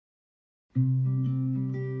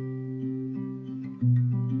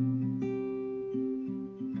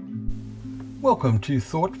Welcome to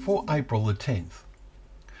Thought for April the 10th.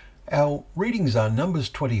 Our readings are Numbers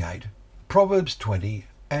 28, Proverbs 20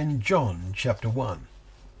 and John chapter 1.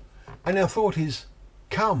 And our thought is,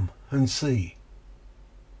 come and see.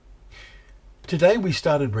 Today we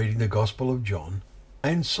started reading the Gospel of John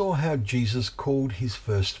and saw how Jesus called his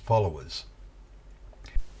first followers.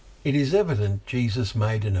 It is evident Jesus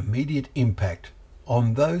made an immediate impact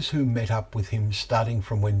on those who met up with him, starting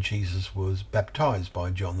from when Jesus was baptized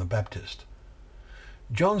by John the Baptist.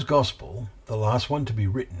 John's Gospel, the last one to be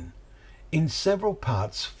written, in several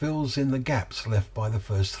parts fills in the gaps left by the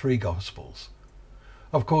first three Gospels.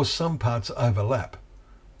 Of course, some parts overlap.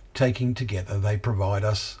 Taking together, they provide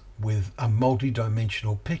us with a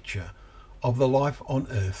multi-dimensional picture of the life on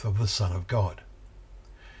earth of the Son of God.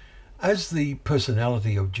 As the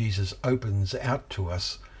personality of Jesus opens out to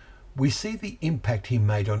us, we see the impact he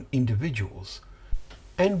made on individuals,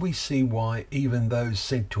 and we see why even those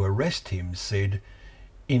sent to arrest him said,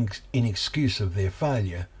 in excuse of their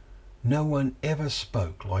failure, no one ever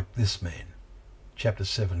spoke like this man. Chapter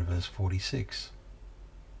 7, verse 46.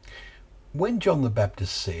 When John the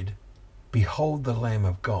Baptist said, "Behold the Lamb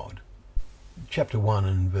of God," chapter 1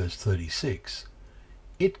 and verse 36,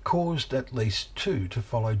 it caused at least two to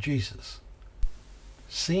follow Jesus.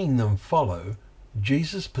 Seeing them follow,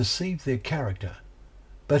 Jesus perceived their character,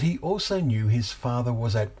 but he also knew his Father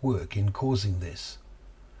was at work in causing this.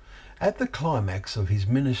 At the climax of his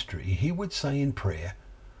ministry, he would say in prayer,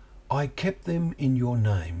 "I kept them in your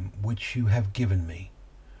name, which you have given me.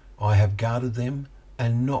 I have guarded them,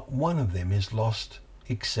 and not one of them is lost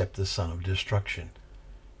except the son of destruction."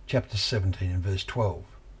 Chapter 17 and verse 12.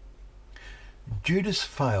 Judas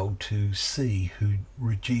failed to see who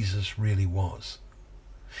Jesus really was.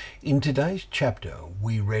 In today's chapter,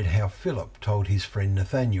 we read how Philip told his friend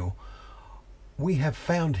Nathanael, "We have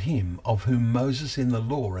found him of whom Moses in the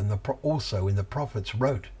law and also in the prophets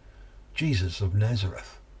wrote, Jesus of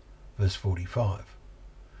Nazareth." Verse 45.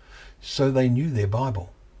 So they knew their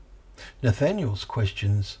Bible. Nathanael's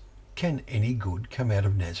questions, "Can any good come out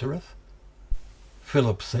of Nazareth?"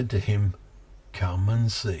 Philip said to him, "Come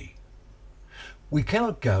and see." We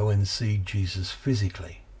cannot go and see Jesus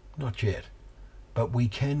physically, not yet, but we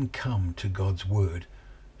can come to God's Word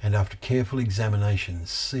and after careful examination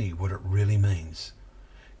see what it really means.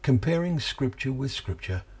 Comparing Scripture with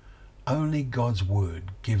Scripture, only God's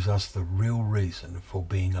Word gives us the real reason for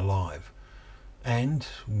being alive and,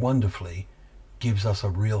 wonderfully, gives us a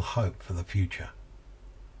real hope for the future.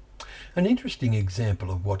 An interesting example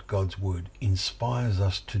of what God's Word inspires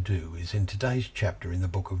us to do is in today's chapter in the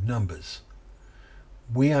book of Numbers.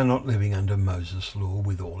 We are not living under Moses' law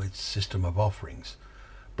with all its system of offerings,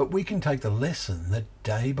 but we can take the lesson that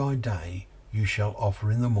day by day you shall offer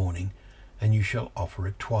in the morning and you shall offer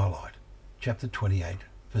at twilight. Chapter 28,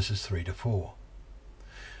 verses 3 to 4.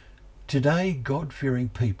 Today, God-fearing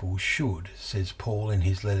people should, says Paul in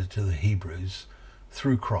his letter to the Hebrews,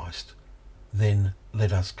 through Christ, then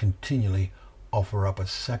let us continually offer up a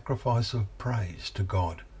sacrifice of praise to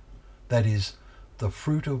God. That is, the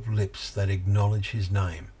fruit of lips that acknowledge his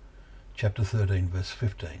name. Chapter 13, verse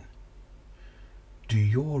 15. Do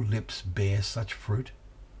your lips bear such fruit?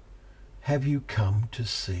 Have you come to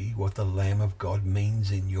see what the Lamb of God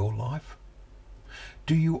means in your life?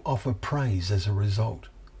 Do you offer praise as a result?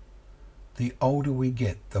 The older we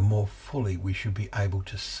get, the more fully we should be able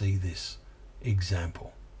to see this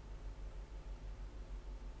example.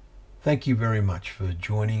 Thank you very much for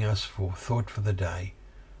joining us for Thought for the Day,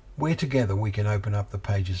 where together we can open up the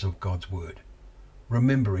pages of God's Word,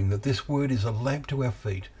 remembering that this Word is a lamp to our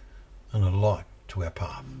feet and a light to our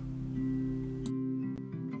path.